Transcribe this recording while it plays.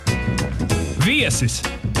Viesis!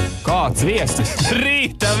 Kāds viesis?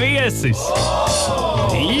 Rīta viesis!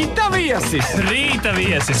 Rīta viesis! Rīta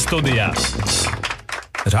viesis studijā!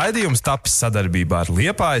 Raidījums tapis sadarbībā ar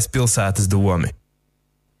Liepājas pilsētas domi.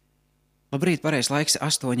 Labrīt, pareizs laiks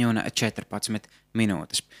 8:14.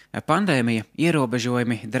 Pandēmija,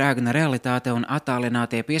 ierobežojumi, drēgna realitāte un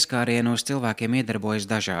attālinātie pieskārieni uz cilvēkiem iedarbojas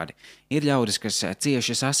dažādi. Ir ļaudis, kas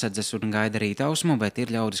cieši sasadzas un gaida rītausmu, bet ir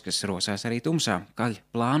ļaudis, kas rosās arī tumsā, kaļ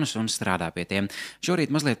plānus un strādā pie tiem. Šorīt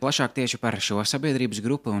mazliet plašāk tieši par šo sabiedrības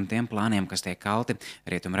grupu un tiem plāniem, kas tiek kalti.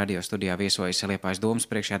 Rietumu radio studijā viesojas Liepājas domas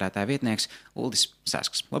priekšsēdētāja vietnieks Uldis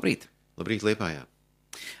Sesks. Labrīt! Labrīt, Liepājā!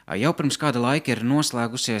 Jau pirms kāda laika ir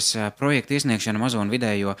noslēgusies projektu iesniegšana mazo un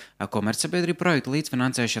vidējo komercsabiedrību projektu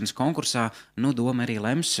līdzfinansēšanas konkursā. Doma arī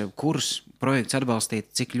lems, kurus projekts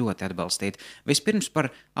atbalstīt, cik ļoti atbalstīt. Vispirms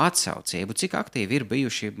par atsaucību, cik aktīvi ir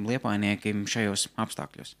bijuši liepājnieki šajos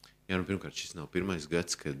apstākļos? Jā, pirmkārt, šis nav pirmais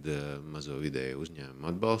gads, kad mazo vidējo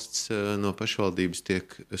uzņēmumu atbalsts no pašvaldības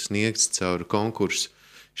tiek sniegts caur konkursu.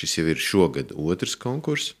 Šis jau ir šogad otrs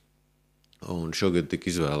konkurss, un šogad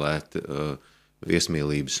tika izvēlēta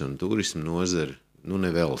viesmīlības un turisma nozara,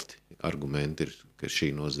 nevelti. Argumenti ir, ka šī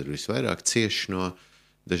nozara visvairāk cieš no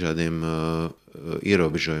dažādiem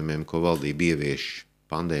ierobežojumiem, ko valdība ievieš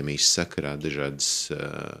pandēmijas sakarā, dažādas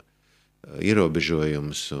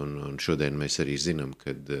ierobežojumus, un šodien mēs arī zinām,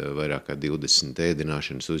 ka vairāk kā 20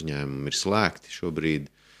 ēdināšanas uzņēmumi ir slēgti šobrīd,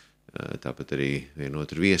 tāpat arī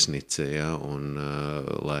vienotru viesnice, ja, un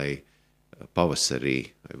lai pavasarī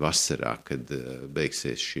vai vasarā, kad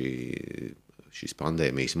beigsies šīs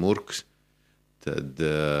pandēmijas murgs, tad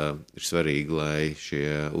ir svarīgi, lai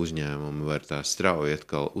šie uzņēmumi var tā strauji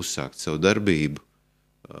atkal uzsākt savu darbību,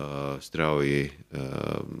 strauji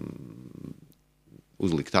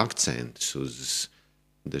uzlikt akcentus uz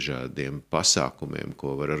dažādiem pasākumiem,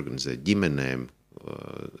 ko var organizēt ģimenēm.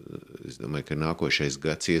 Es domāju, ka nākošais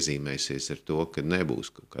gads iezīmēsies ar to, ka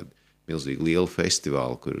nebūs kaut kāda milzīgi liela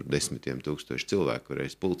festivāla, kur 10 000 cilvēku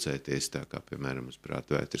varēs pulcēties, tā kā, piemēram, uz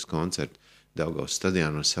Prātvētras koncertu Daugavas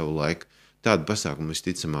stadionā savu laiku. Tādu pasākumu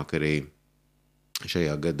visticamāk arī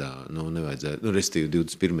šajā gadā, respektīvi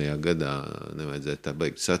 21. gadā nevajadzētu tā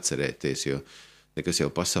beigt sacerēties, jo nekas jau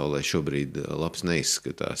pasaulē šobrīd labs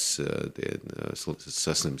neizskatās. Tie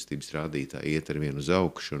saslimstības rādītāji iet ar vienu uz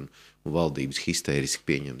augšu, un valdības histēriski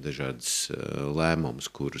pieņem dažādas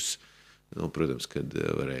lēmumus, kurus protams, kad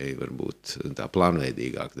varēja varbūt tā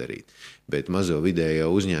plānveidīgāk darīt. Bet mazo vidējo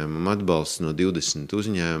uzņēmumu atbalsts no 20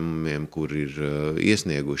 uzņēmumiem, kur ir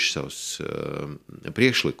iesnieguši savus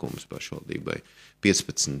priekšlikumus pašvaldībai,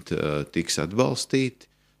 15 tiks atbalstīti.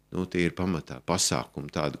 Tie ir pamatā pasākumi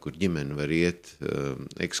tādi, kur ģimene var iet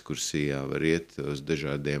ekskursijā, var iet uz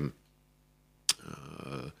dažādiem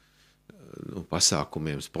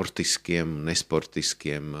pasākumiem, sportiskiem,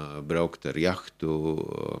 nesportiskiem, braukt ar jahtu,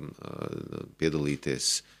 piedalīties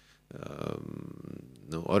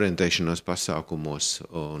orientēšanās pasākumos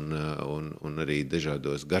un arī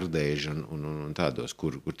dažādos gardēžu un tādos,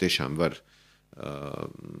 kur tiešām var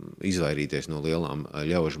izvairīties no lielām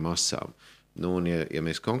ļaužu masām. Ja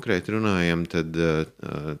mēs konkrēti runājam, tad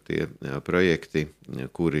tie projekti,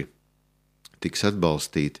 kuri tiks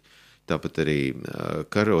atbalstīti, tāpat arī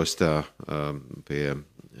Karostā pie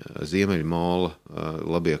Ziemeļmola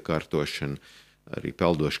labiekārtošana, arī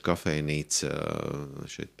peldoša kafejnīca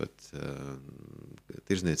šeit pat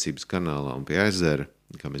Tirzniecības kanālā un pie ezera.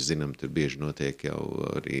 Kā mēs zinām, tur bieži notiek jau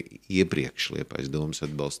arī iepriekš Liepājas domas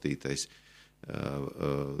atbalstītais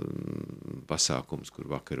pasākums, kur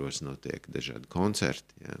vakaros notiek dažādi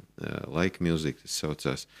koncerti, ja, Like Music tas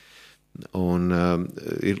saucās. Un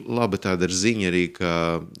ir laba tāda ziņa arī,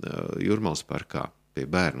 ka Jūrmales parkā pie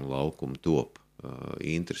bērnu laukuma top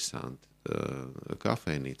interesanti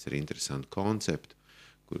kafejnīca ar interesantu konceptu,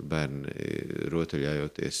 kur bērni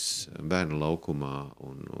rotaļājoties bērnu laukumā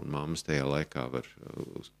un mammas tajā laikā var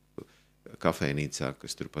uz kafejnīcā,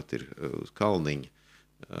 kas turpat ir uz kalniņa,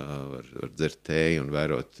 var dzert tēju un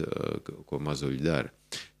vērot, ko mazuļi dara.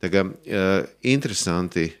 Tā kā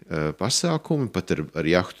interesanti pasākumi, pat ar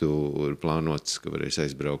jahtu ir plānots, ka varēs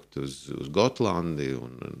aizbraukt uz Gotlandi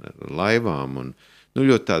un ar laivām, un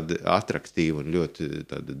ļoti tādi atraktīvi un ļoti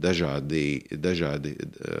tādi dažādi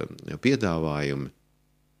piedāvājumi,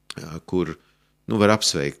 kur var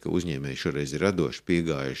apsveikt, ka uzņēmēji šoreiz ir radoši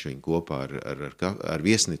piegājuši viņi kopā ar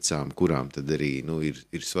viesnicām, kurām tad arī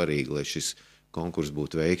ir svarīgi, lai šis konkurss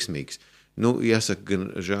būtu veiksmīgs. Jāsaka, gan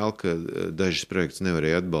žēl, ka dažas projekts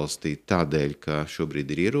nevarēja atbalstīt tādēļ, ka šobrīd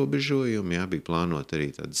ir ierobežojumi, bija plānot arī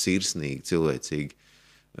tādi sirsnīgi, cilvēcīgi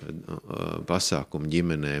pasākumu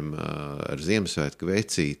ģimenēm ar Ziemassvētku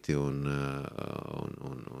vecīti un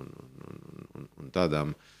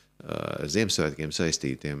tādām Ziemassvētkiem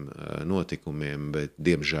saistītiem notikumiem, bet,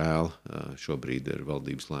 diemžēl, šobrīd ar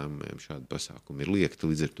valdības lēmumiem šādi pasākumi ir liekti,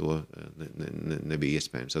 līdz ar to nebija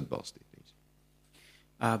iespējams atbalstīt viņus.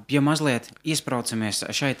 Ja mazliet iespraucamies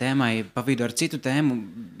šai tēmai pa vidu ar citu tēmu,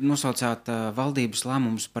 nosaucāt valdības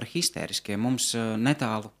lēmumus par histēriskiem. Mums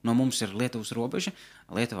netālu no mums ir Lietuvas robeža.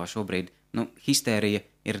 Lietuvā šobrīd histērija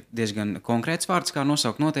ir diezgan konkrēts vārds, kā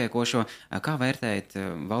nosaukt notiekošo. Kā vērtējat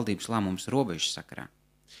valdības lēmumus robežas sakarā?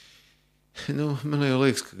 Man jau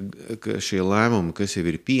liekas, ka šie lēmumi, kas jau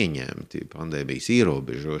ir pieņemti pandēmijas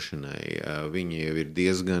ierobežošanai, viņi jau ir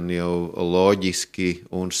diezgan jau loģiski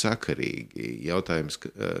un sakarīgi. Jautājums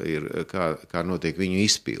ir, kā notiek viņu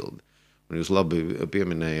izpildi. Un jūs labi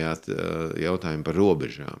pieminējāt jautājumu par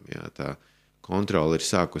robežām. Jā, tā kontrole ir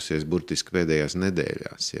sākusies burtiski pēdējās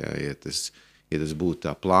nedēļās. Jā, ja tas būtu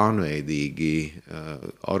tā plānveidīgi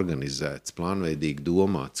organizēts, plānveidīgi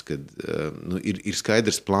domāts, kad ir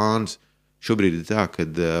skaidrs plāns. Šobrīd ir tā,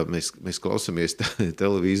 kad mēs klausāmies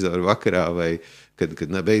televizoru vakarā vai kad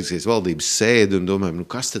beigsies valdības sēde un domājam,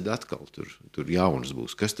 kas tad atkal tur jauns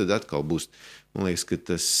būs, kas tad atkal būs. Man liekas, ka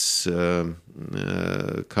tas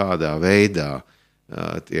kādā veidā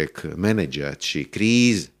tiek menedžēta šī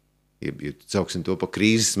krīze, ja sauksim to pa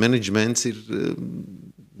krīzes menedžments, ir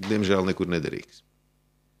diemžēl nekur nederīgs.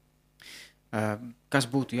 Kas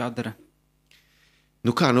būtu jādara?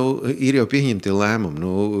 Ir jau pieņemti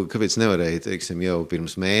lēmumi. Kāpēc nevarēja, teiksim, jau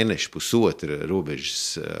pirms mēneša, pusotra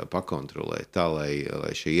robežas pakontrolēt tā, lai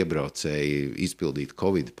šie iebraucēji izpildītu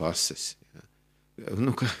Covid pases?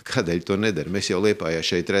 Kādēļ to nedara? Mēs jau Liepājā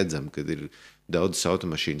šeit redzam, kad ir daudzas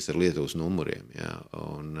automašīnas ar Lietuvas numuriem, jā,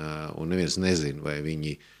 un neviens nezina, vai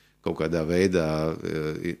viņi kaut kādā veidā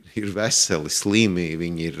ir veseli, slimi,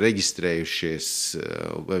 viņi ir reģistrējušies,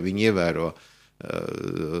 vai viņi ievēro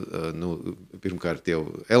pirmkārt jau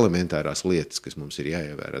elementārās lietas, kas mums ir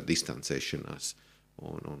jāievērā, distancēšanās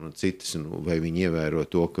un citas, vai viņi ievēro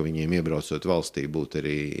to, ka viņiem iebraucot valstī būtu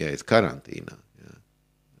arī jāiet karantīnā. Jā.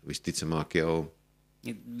 Visticamāk jau...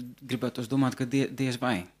 Gribētu domāt, ka diez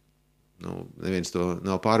vai. Neviens to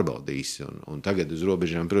nav pārbaudījis, un tagad uz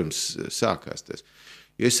robežām, protams, sākās tas.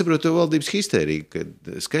 Jo es saprotu to valdības histēriju, kad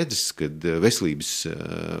skaidrs, kad veselības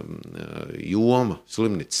joma,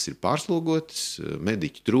 slimnīcas ir pārslogotas,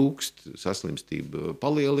 mediķi trūkst, saslimstība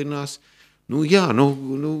palielinās. Jā,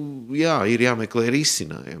 ir jāmeklē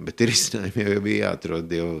risinājumi, bet risinājumi jau bija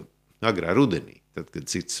jāatrod jau agrā rudenī, tad, kad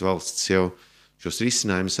citas valsts jau šos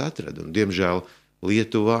risinājumus atrada. Un, diemžēl,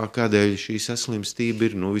 Lietuvā, kādēļ šī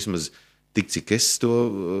saslimstība ir, vismaz tik, cik es to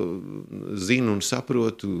zinu un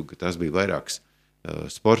saprotu, ka tās bija vairākas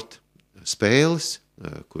sporta spēles,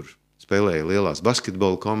 kur spēlēja lielās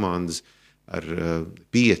basketbola komandas ar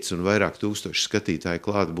 5 un vairāk tūkstošu skatītāju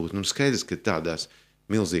klātbūt. Skaidrs, ka tādās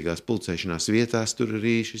milzīgās pulcēšanās vietās tur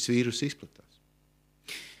arī šis vīrus izplatās.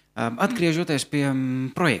 Atgriežoties pie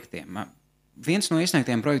projektiem. Viens no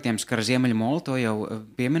iesniegtiem projektiem skar Ziemeļu molu, to jau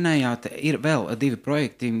pieminējāt. Ir vēl 2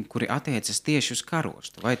 projekti, kuri attiecas tieši uz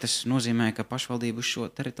karostu. Vai tas nozīmē, ka pašvaldība uz šo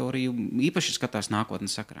teritoriju īpaši skatās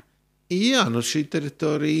nākotnes sakarā? Jā, šī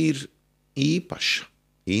teritorija ir īpaša,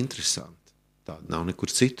 interesanta. Tāda nav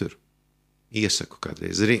nekur citur. Iesaku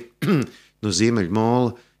kādreiz arī no Ziemeļu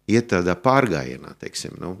mola iet tādā pārgājienā,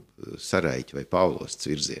 teiksim, Saraiķa vai Pavlosts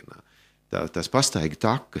virzienā. Tās pastaiga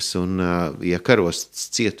takas, un ja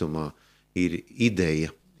karosts cietumā ir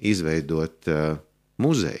ideja izveidot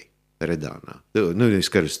muzeju Redānā.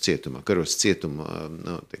 Karosts cietumā,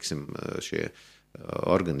 teiksim, šie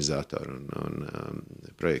organizatori un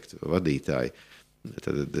projektu vadītāji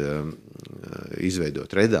tad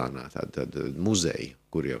izveidot Redānā tādu muzeju,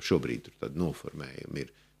 kur jau šobrīd tur tādu noformējumu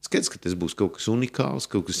ir. Skaidrs, ka tas būs kaut kas unikāls,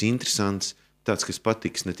 kaut kas interesants, tāds, kas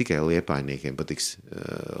patiks ne tikai liepājniekiem, patiks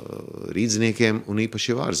rīdzniekiem un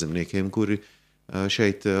īpaši ārzemniekiem, kuri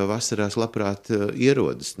šeit vasarās labprāt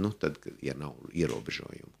ierodas, tad, ja nav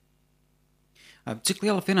ierobežojumu. Cik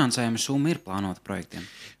liela finansējuma summa ir plānota projektiem?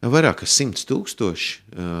 Vairāk kā 100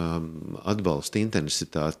 000 atbalsta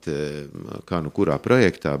intensitāte, kā kurā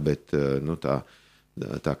projektā, bet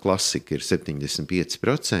tā klasika ir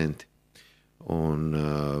 75%, un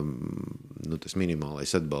tas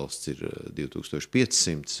minimālais atbalsts ir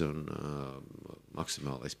 2500 un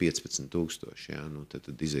maksimālais 15 000. Jā,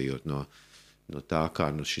 tad izejot no tā, kā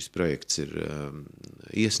šis projekts ir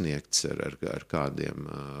iesniegts ar kādiem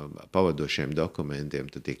pavadošiem dokumentiem,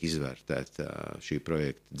 tad tiek izvērtēta šī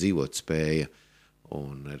projekta dzīvotspēja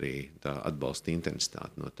un arī tā atbalsta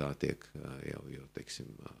intensitāte no tā tiek jau teiksim,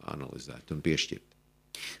 analizēta un piešķirta.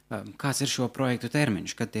 Kāds ir šo projektu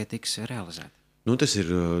termiņš, kad tie tiks realizēti? Tas ir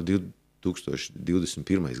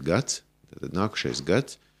 2021. gads, tad nākušais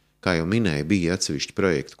gads. Kā jau minēju, bija atsevišķi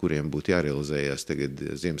projekti, kuriem būtu jārealizējās tagad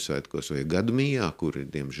Ziemassvētkos vai gadumijā, kuri,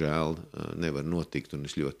 diemžēl, nevar notikt, un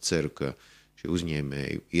es ļoti ceru, ka šie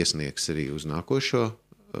uzņēmēji iesniegs arī uz nākošiem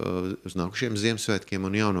Ziemassvētkiem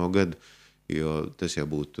un jauno gadu, jo tas jau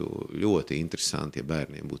būtu ļoti interesanti, ja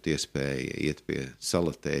bērniem būtu iespēja iet pie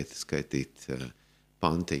salatēta, skaitīt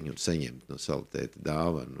pantiņu un saņemt no salatēta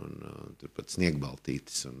dāvanu un turpat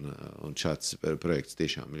sniegbaltītes, un šāds projekts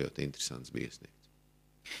tiešām ļoti interesants bija iesniegts.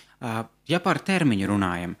 Ja par termiņu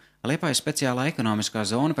runājam, Liepājas speciālā ekonomiskā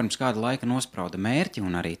zona pirms kāda laika nosprauda mērķi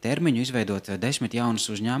un arī termiņu izveidot 10 jaunus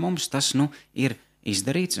uzņēmumus. Tas ir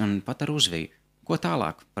izdarīts un pat ar uzviju. Ko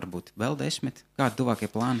tālāk? Varbūt vēl 10? Kādi tuvākie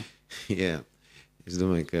plāni? Jā, es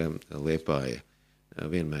domāju, ka Liepāja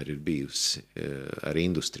vienmēr ir bijusi ar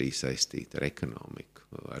industriju saistīta, ar ekonomiku,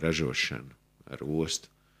 ar ražošanu, ar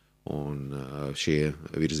ostu, un šie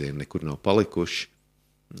virzieni nekur nav palikuši.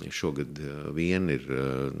 Šogad vien ir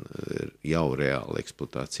jau reāli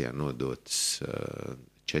eksploatācijā nodotas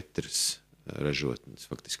 4 ražotnes,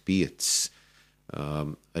 faktiski 5.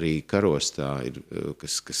 Arī Karostā ir,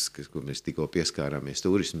 ko mēs tikko pieskārāmies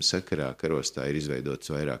turismu sakarā, Karostā ir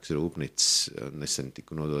izveidotas vairākas rūpnīcas, nesen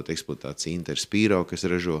tika nodota eksploatācija Interspīro, kas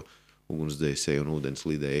ražo ugunsdzēsēju un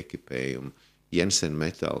ūdenslīdēju ekipējumu. Jauniem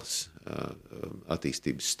metāls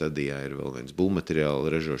attīstības stadijā ir vēl viens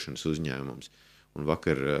būvmateriālu ražošanas uzņēmums. Un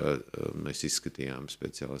vakar mēs izskatījām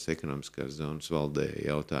Speciālās ekonomiskās zonas valdē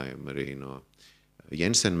jautājumu arī no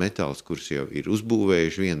jauniem metāls, kurus jau ir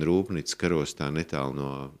uzbūvējuši vienu rūpnīcu Karostā netālu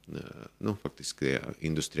no faktiski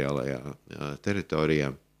industriālajā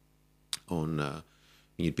teritorijā. Un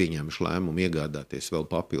viņi ir pieņēmuši lēmumu iegādāties vēl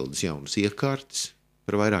papildus jaunas iekārtas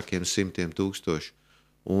par vairākiem 100 000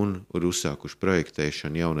 un ir uzsākuši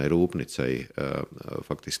projektēšanu jaunai rūpnicai,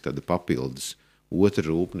 faktiski tāda papildus otra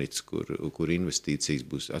rūpnica, kur investīcijas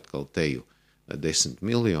būs atkal teju 10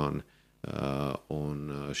 miljoni,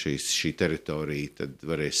 un šī teritorija tad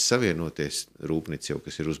varēs savienoties. Rūpnica jau,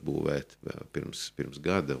 kas ir uzbūvēta pirms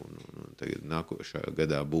gada, un tagad nākošā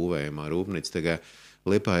gadā būvējamā rūpnica. Tagad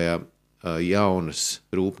Liepājā jaunas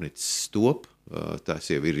rūpnicas top,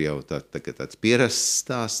 tās jau ir jau tāds pierasts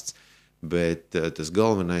stāsts, bet tas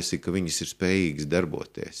galvenais ir, ka viņas ir spējīgas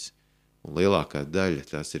darboties. Un lielākā daļa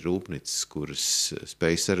tās ir rūpnīcas, kuras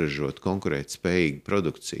spēj saražot konkurēt spējīgu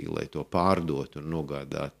produkciju, lai to pārdotu un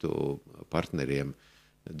nogādātu partneriem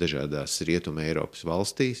dažādās Rietumu Eiropas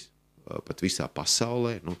valstīs, pat visā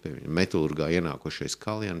pasaulē. Metalurgā ienākošais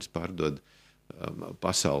Kaljanis pārdod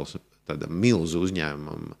pasaules tādam milzu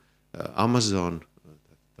uzņēmumam Amazon,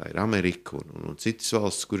 tā ir Amerika un citas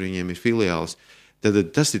valsts, kur viņiem ir filiāls. Tad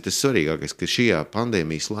tas ir tas svarīgākais, ka šajā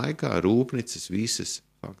pandēmijas laikā rūpnīcas visas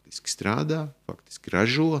faktiski strādā, faktiski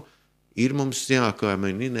ražo. Ir mums, kā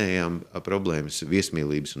mēs minējām, problēmas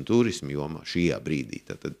viesmīlības un turismu jomā šajā brīdī.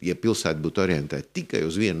 Tātad, ja pilsēta būtu orientēta tikai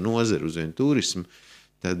uz vienu nozaru, uz vienu turismu,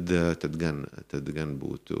 tad gan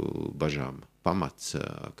būtu bažām pamats,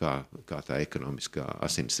 kā tā ekonomiskā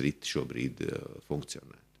asinsrite šobrīd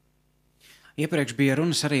funkcionē. Iepriekš bija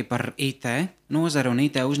runas arī par IT nozaru un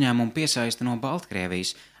IT uzņēmumu piesaisti no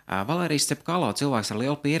Baltkrievijas. Valērijas Cepkalo, cilvēks ar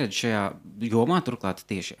lielu pieredzi šajā jomā, turklāt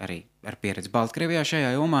tieši arī ar pieredzi Baltkrievijā šajā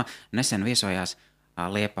jomā, nesen viesojās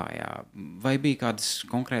Liepājā. Vai bija kādas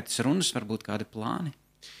konkrētas runas, varbūt kādi plāni?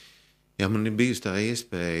 Jā, man ir bijusi tā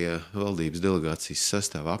iespēja valdības delegācijas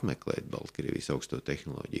sastāvā apmeklēt Baltkrievijas augsto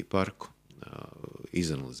tehnoloģiju parku,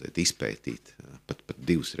 izanalizēt, izpētīt. Pat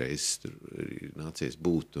 2 reizes tur ir nācies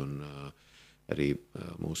būt, un arī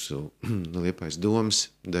mūsu Liepājas domas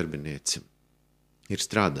darbinieci ir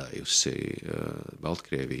strādājusi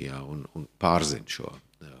Baltkrievijā un pārzina šo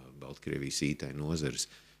Baltkrievijas IT nozares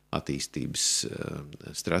attīstības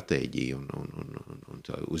stratēģiju un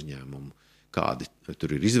tā uzņēmumu, kādi tur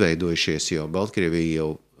ir izveidojušies, jo Baltkrievija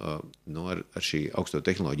jau ar šī augsto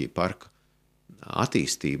tehnoloģiju parka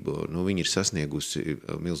attīstību, viņi ir sasniegusi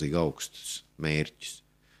milzīgi augstus mērķus.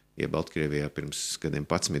 Ja Baltkrievijā pirms kādiem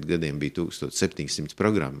 11 gadiem bija 1700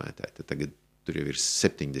 programmētāji, tad tagad tur jau ir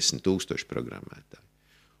 70 000 programmētāji.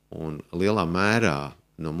 Un lielā mērā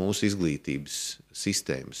no mūsu izglītības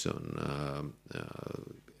sistēmas un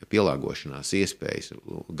pielāgošanās iespējas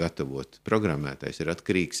gatavot programmētājs ir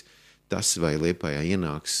atkarīgs tas, vai Liepājā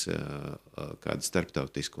ienāks kāda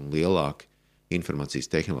starptautiska un lielāka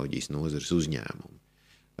informācijas tehnoloģijas nozares uzņēmumi.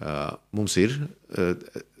 Mums ir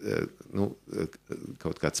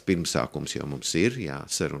kaut kāds pirmsākums, jo mums ir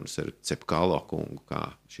sarunas ar Cepkalo kungu,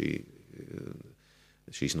 kā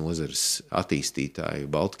šīs nozares attīstītāji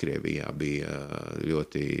Baltkrievijā bija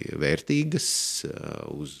ļoti vērtīgas,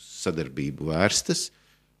 uz sadarbību vērstas.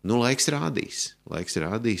 Laiks rādīs,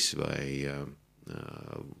 vai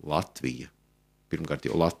Latvija pirmkārt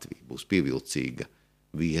jau Latvija būs pievilcīga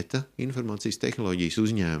vieta informācijas tehnoloģijas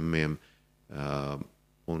uzņēmumiem,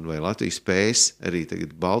 un vai Latvija spēs arī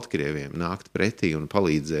tagad Baltkrieviem nākt pretī un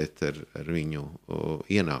palīdzēt ar viņu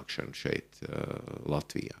ienākšanu šeit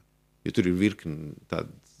Latvijā. Jo tur ir virkni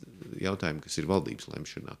tādi jautājumi, kas ir valdības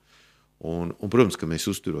lemšanā. Un, protams, ka mēs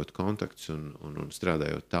uzturot kontaktus un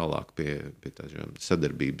strādājot tālāk pie tādiem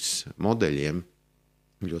sadarbības modeļiem,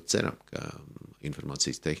 ļoti ceram, ka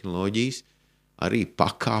informācijas tehnoloģijas arī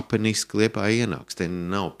pakāpeniski Liepājā ienāks. Te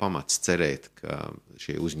nav pamats cerēt, ka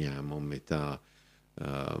šie uzņēmumi tā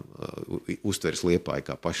uztvers Liepāju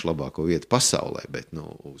kā pašu labāko vietu pasaulē, bet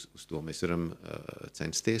uz to mēs varam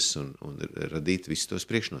censties un radīt visus tos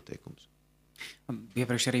priekšnoteikumus.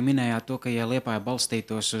 Iepriekš arī minējāt to, ka ja Liepāja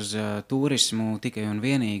balstītos uz turismu tikai un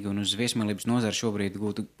vienīgi un uz viesmīlības nozari šobrīd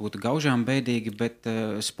būtu gaužām bēdīgi, bet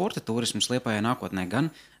sporta turisms Liepājā nākotnē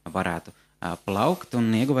gan varētu plaukt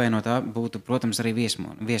un ieguvēja no tā būtu, protams, arī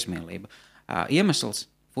viesmīlība. Iemesls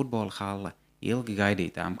 – futbola halle, ilgi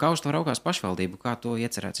gaidītām. Kā uz to raugās pašvaldību, kā to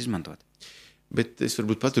iecerēts izmantot? Bet es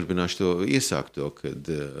varbūt paturpināšu to iesākto, kad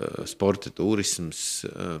sporta turisms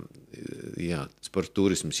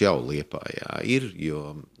jau Liepājā ir,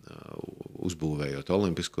 jo uzbūvējot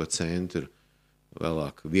olimpisko centru,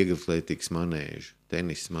 vēlāk vieglatlētikas manēžu,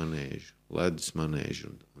 tenisa manēžu, ledus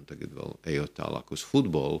manēžu un tagad vēl ejot tālāk uz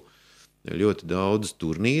futbolu, ļoti daudz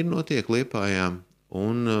turnīru notiek Liepājā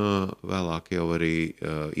un vēlāk jau arī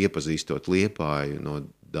iepazīstot Liepāju no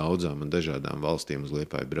daudzām un dažādām valstīm uz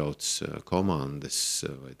Liepāju brauc komandas,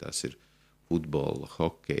 vai tās ir futbola,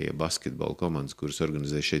 hokeja, basketbola komandas, kuras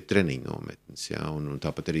organizē šeit treniņu nometnes, un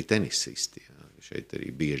tāpat arī tenisisti. Šeit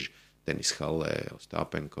arī bieži tenis hallē,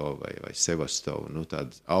 Ostāpenko vai Sevastovu,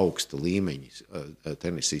 tāda augsta līmeņa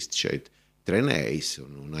tenisisti šeit trenējas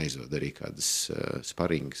un aizvada arī kādas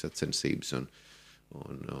sparingas sacensības un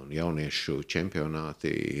jauniešu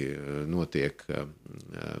čempionāti notiek.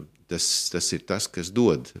 Tas ir tas, kas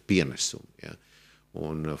dod pienesumu. Ja.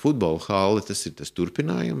 Un futbola halle, tas ir tas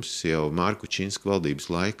turpinājums. Jau Mārku Činsku valdības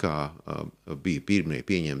laikā bija pirmie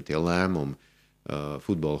pieņemtie lēmumi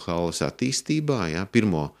futbola halles attīstībā. Ja.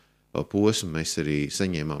 Pirmo posmu mēs arī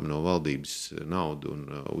saņēmām no valdības naudu un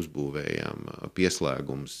uzbūvējām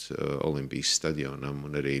pieslēgums Olimpijas stadionam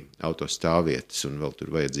un arī autostāvvietas un vēl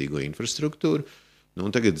tur vajadzīgo infrastruktūru. Un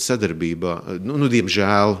tagad sadarbībā,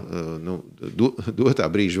 diemžēl, dotā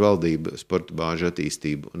brīža valdība sporta bāžu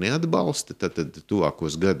attīstību neatbalsta, tad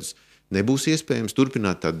tuvākos gadus nebūs iespējams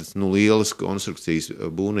turpināt tādas lielas konstrukcijas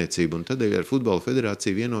būvniecību, un tādēļ ar Futbola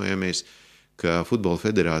federāciju vienojāmies, ka Futbola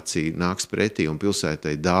federācija nāks pretī un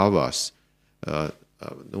pilsētai dāvās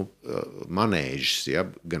manēžas,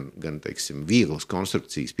 gan teiksim, vieglas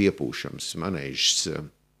konstrukcijas piepūšams manēžas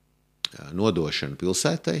nodošana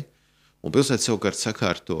pilsētai, un pilsēta savukārt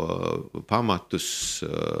sakārto pamatus,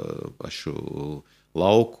 pašu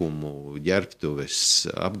laukumu, ģērbtuves,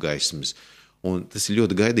 apgaismas. Un tas ir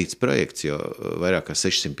ļoti gaidīts projekts, jo vairāk kā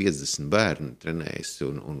 650 bērni trenējas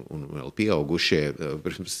un vēl pieaugušie,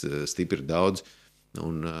 protams, stipri daudz.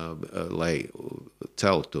 Un, lai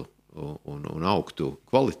celtu un augtu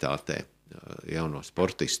kvalitātē jauno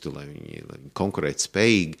sportistu, lai viņi konkurēt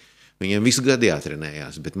spējīgi, viņiem visu gadu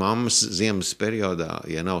jātrenējās, bet mammas ziemas periodā,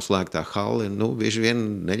 ja nav slēgtā halle, bieži vien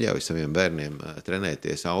neļauj saviem bērniem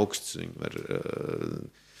trenēties augsts, viņi var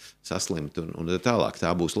saslimt un tālāk.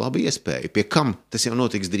 Tā būs laba iespēja. Pie kam tas jau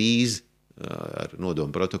notiks drīz ar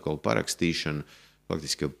nodomu protokolu parakstīšanu.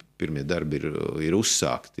 Faktiski jau pirmie darbi ir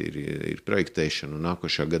uzsākti, ir projektēšana, un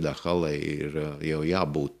nākošā gadā hallei ir jau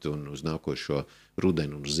jābūt, un uz nākošo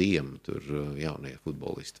rudenu un ziemu tur jaunie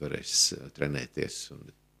futbolisti varēs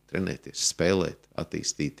trenēties, spēlēt,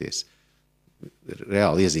 attīstīties.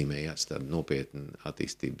 Reāli iezīmējās tāda nopietna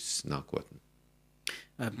attīstības nākotne.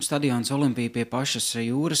 Stadions Olimpija pie pašas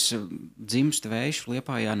jūras dzimst vējš,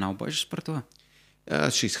 Liepājā nav bažas par to? Jā,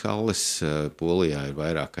 šīs halles Polijā ir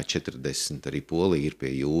vairāk kā 40, arī Polija ir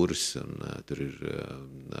pie jūras, un tur ir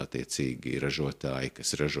attiecīgi ražotāji,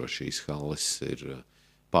 kas ražo šīs halles, ir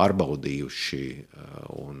pārbaudījuši,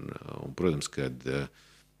 un protams, kad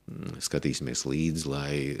skatīsimies līdzi,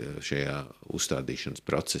 lai šajā uzstādīšanas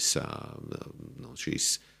procesā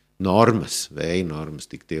šīs normas, vēja normas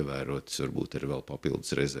tiktu ievērotas, varbūt arī vēl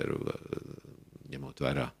papildus rezervu, ņemot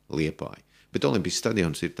vērā Liepāju. Bet Olimpijas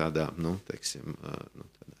stadions ir tādā,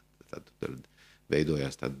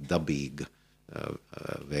 veidojās tāda dabīga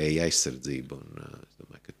vēja aizsardzība, un es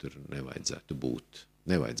domāju, ka tur nevajadzētu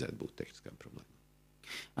būt tehniskām problēmām.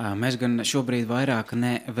 Mēs gan šobrīd vairāk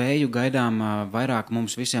ne vēju gaidām, vairāk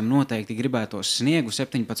mums visiem noteikti gribētos sniegu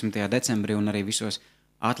 17. decembrī un arī visos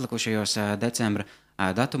atlikušajos decembra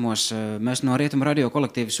datumos. Mēs no Rietumu radio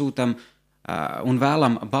kolektīva sūtam un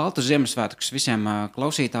vēlam baltus Ziemassvētkus visiem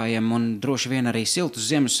klausītājiem un droši vien arī siltus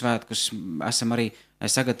Ziemassvētkus. Esam arī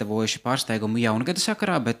sagatavojuši pārsteigumu jaungada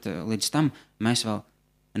sakarā, bet līdz tam mēs vēl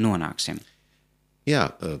nonāksim. Jā,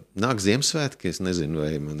 nāk Ziemassvētki. Es nezinu,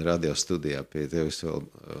 vai man radio studijā pie tevis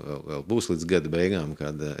vēl būs līdz gada beigām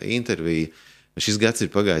kāda intervija. Šis gads ir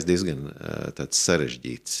pagājis diezgan tāds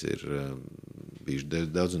sarežģīts. Ir bijuši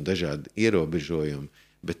daudz un dažādi ierobežojumi,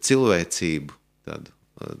 bet cilvēcību, tādu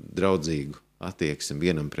draudzīgu attieksmi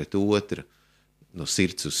vienam pret otru, no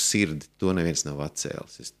sirds uz sirdi, to neviens nav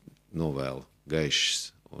atcēlis. Es novēlu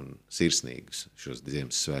gaišus un sirsnīgus šos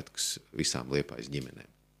Ziemassvētkus visām Liepājas ģimenēm.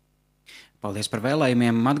 Paldies par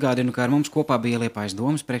vēlējumiem. Atgādinu, ka ar mums kopā bija Liepājas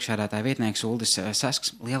domas priekšsēdētāja vietnieks Uldis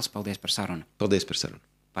Sesks. Liels paldies par sarunu. Paldies par sarunu.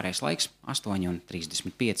 Pareizais laiks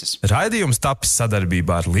 8:35. Raidījums tapis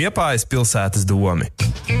sadarbībā ar Liepājas pilsētas domi.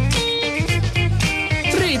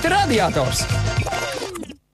 Rīta radiators!